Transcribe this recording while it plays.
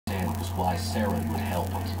asked why Saren would help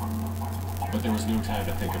it. But there was no time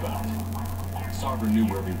to think about it. Sovereign knew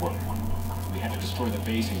where we were. We had to destroy the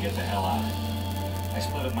base and get the hell out. I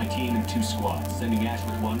split up my team in 2 squads, sending Ash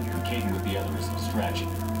with one and Kaidan with the other as a distraction.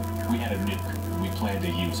 We had a nuke, and we planned to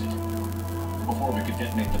use it. Before we could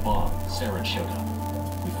detonate the bomb, Saren showed up.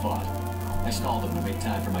 We fought. I stalled him to make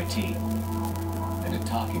time for my team. And in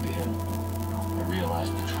talking to him, I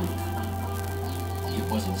realized the truth. It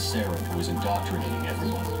wasn't Saren who was indoctrinating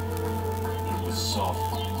everyone. It was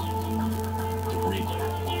Sovereign. The Reaper.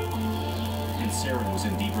 And Saren was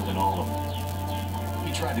in deeper than all of them.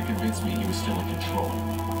 He tried to convince me he was still in control.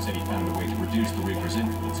 Said he found a way to reduce the Reaper's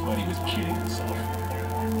influence, but he was kidding himself.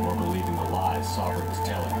 Or believing the lies Sovereign was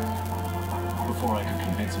telling him. Before I could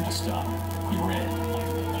convince him to stop, he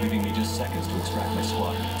ran, leaving me just seconds to extract my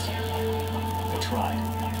squadrons. I tried,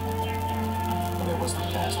 but I wasn't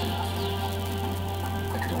fast enough.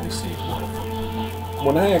 I could only save one of them.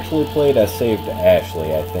 When I actually played, I saved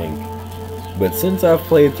Ashley, I think. But since I've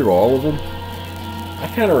played through all of them, I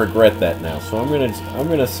kind of regret that now. So I'm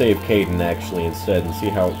gonna save Kaidan actually instead and see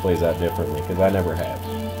how it plays out differently, because I never have.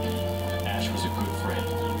 Ash was a good friend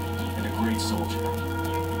and a great soldier,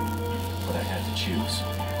 but I had to choose,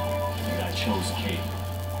 and I chose Kaidan.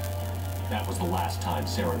 That was the last time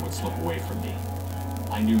Saren would slip away from me.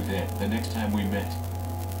 I knew then, the next time we met,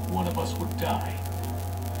 one of us would die.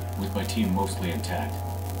 With my team mostly intact,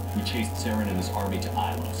 we chased Saren and his army to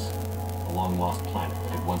Ilos, a long-lost planet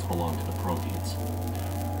that had once belonged to the Protheans.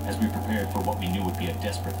 As we prepared for what we knew would be a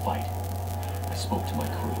desperate fight, I spoke to my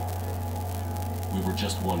crew. We were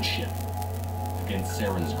just one ship, against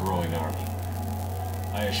Saren's growing army.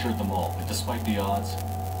 I assured them all that despite the odds,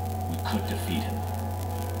 we could defeat him.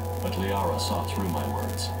 But Liara saw through my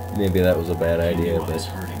words. Maybe that was a bad idea, but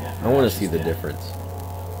I want to see the difference.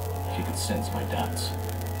 She could sense my doubts.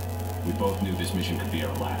 We both knew this mission could be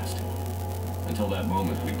our last. Until that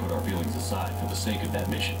moment, we put our feelings aside for the sake of that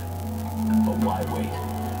mission. But why wait?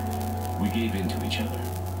 We gave in to each other,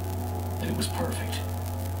 and it was perfect.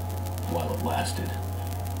 While it lasted.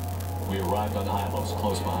 We arrived on Ilos,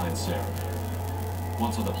 close behind Saren.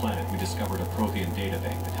 Once on the planet, we discovered a Prothean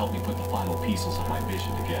databank that helped me put the final pieces of my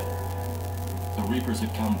vision together. The Reapers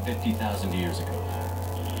had come 50,000 years ago,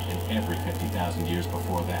 and every 50,000 years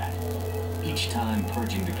before that, each time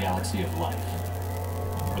purging the galaxy of life.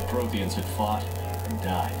 The Protheans had fought and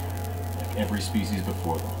died, like every species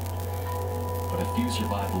before them. But a few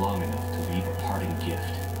survived long enough to leave a parting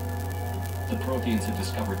gift. The Protheans had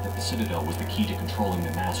discovered that the Citadel was the key to controlling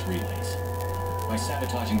the mass relays. By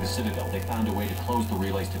sabotaging the Citadel, they found a way to close the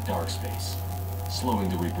relays to dark space, slowing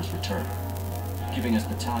the Reapers' return, giving us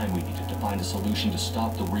the time we needed to find a solution to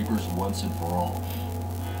stop the Reapers once and for all.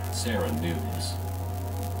 Saren knew this.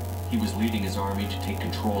 He was leading his army to take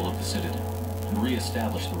control of the Citadel and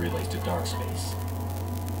re-establish the relays to dark space,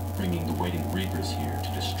 bringing the waiting Reapers here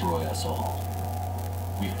to destroy us all.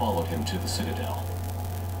 We followed him to the Citadel.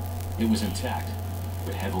 It was intact,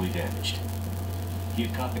 but heavily damaged. He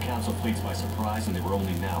had caught the Council fleets by surprise, and they were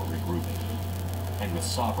only now regrouping. And with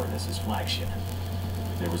Sovereign as his flagship,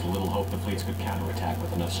 there was little hope the fleets could counterattack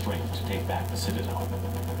with enough strength to take back the Citadel.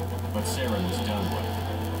 But Saren was done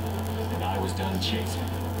running, and I was done chasing.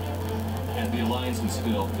 As the Alliance and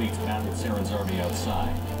Citadel fleets battled Saren's army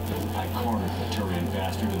outside, I cornered the Turian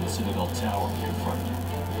bastard in the Citadel tower and confronted him.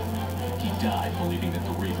 He died believing that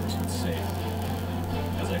the Reapers would save him.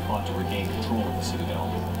 As I fought to regain control of the Citadel,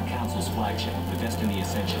 the Council's flagship, the Destiny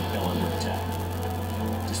Ascension, fell under attack.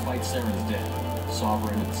 Despite Saren's death,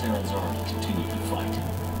 Sovereign and Saren's army continued to fight.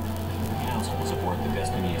 The Council was aboard the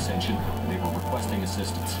Destiny Ascension, and they were requesting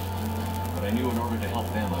assistance. But I knew in order to help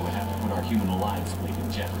them, I would have to put our human alliance fleet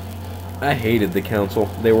in jeopardy. I hated the Council.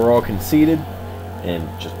 They were all conceited and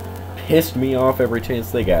just pissed me off every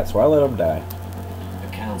chance they got, so I let them die.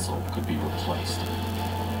 The Council could be replaced.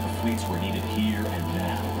 The fleets were needed here and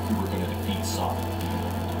now if we were going to defeat Sovereign.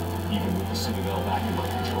 Even with the Citadel back in my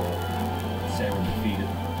control, Saren defeated,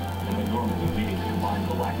 and the Normandy leading the combined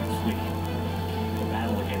Galactic fleet. The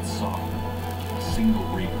battle against Sovereign, a single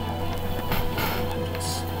Reaper,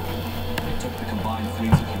 hopeless. It took the combined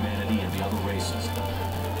fleets of humanity and the other races,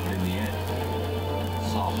 but in the end,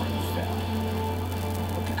 Sovereign fell.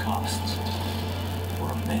 But the costs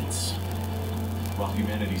were immense. While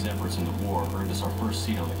humanity's efforts in the war earned us our first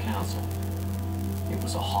seat on the Council, it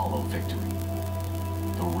was a hollow victory.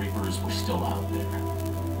 The Reapers were still out there.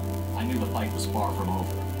 I knew the fight was far from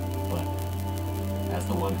over, but as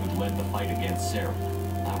the one who'd led the fight against Saren,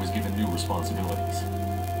 I was given new responsibilities.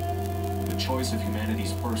 The choice of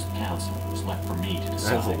humanity's first council was left for me to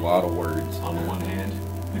decide. That's a lot of words. On the one hand,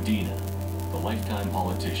 Medina, the lifetime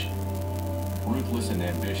politician. Ruthless and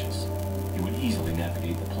ambitious, he would easily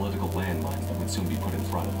navigate the political landmines that would soon be put in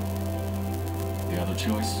front of him. The other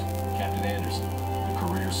choice, Captain Anderson, a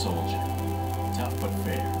career soldier. Tough but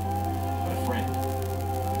fair, but a friend,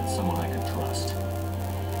 and someone I could trust.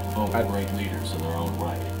 Both great leaders in their own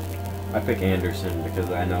right. I pick Anderson because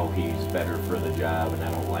I know he's better for the job, and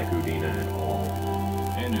I don't like Udina at all.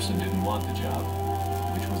 Anderson didn't want the job,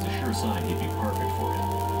 which was a sure sign he'd be perfect for it.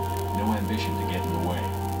 No ambition to get in the way.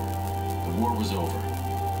 The war was over.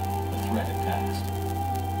 The threat had passed.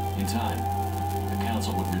 In time, the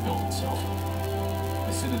Council would rebuild itself.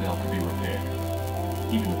 The Citadel could be repaired.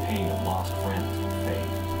 Even the pain of lost friends would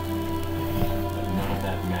fade. But none of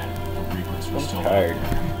that mattered. The Reapers were still tired.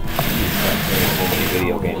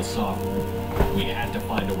 Video games. We had to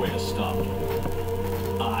find a way to stop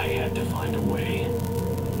them. I had to find a way.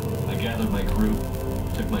 I gathered my crew,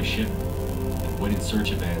 took my ship, and went in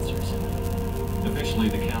search of answers. Eventually,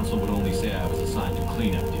 the Council would only say I was assigned to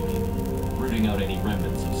cleanup duty, rooting out any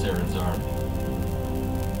remnants of Saren's army.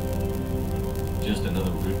 Just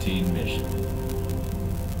another routine mission.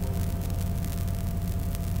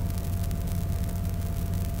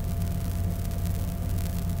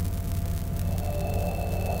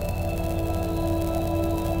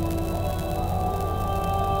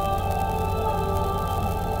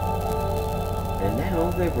 And now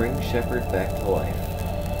they bring Shepard back to life.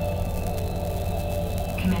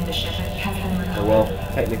 Commander Shepard has been recovered. Well,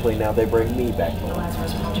 technically now they bring me back to The life.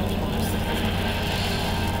 Lazarus Project orders.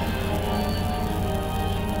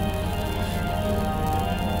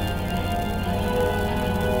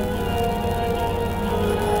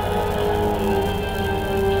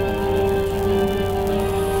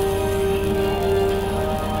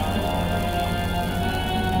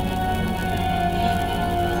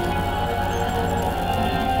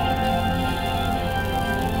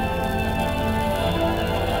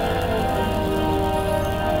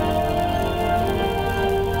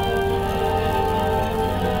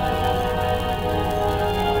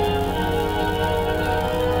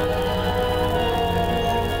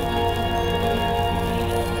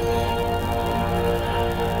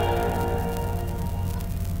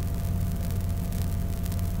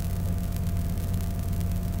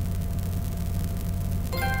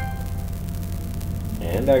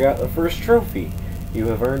 And I got the first trophy. You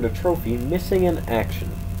have earned a trophy missing in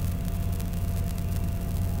action.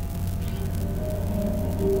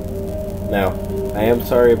 Now, I am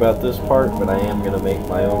sorry about this part, but I am going to make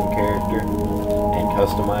my own character and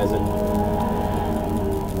customize it.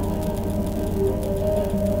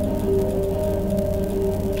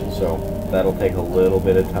 So, that'll take a little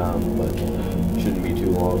bit of time, but shouldn't be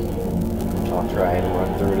too long. I'll try and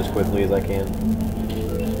run through it as quickly as I can.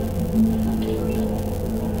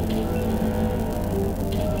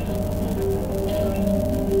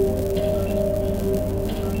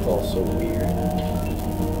 So weird.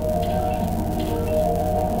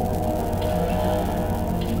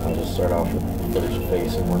 I'll just start off with the first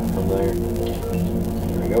face and work from there.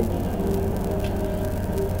 There we go.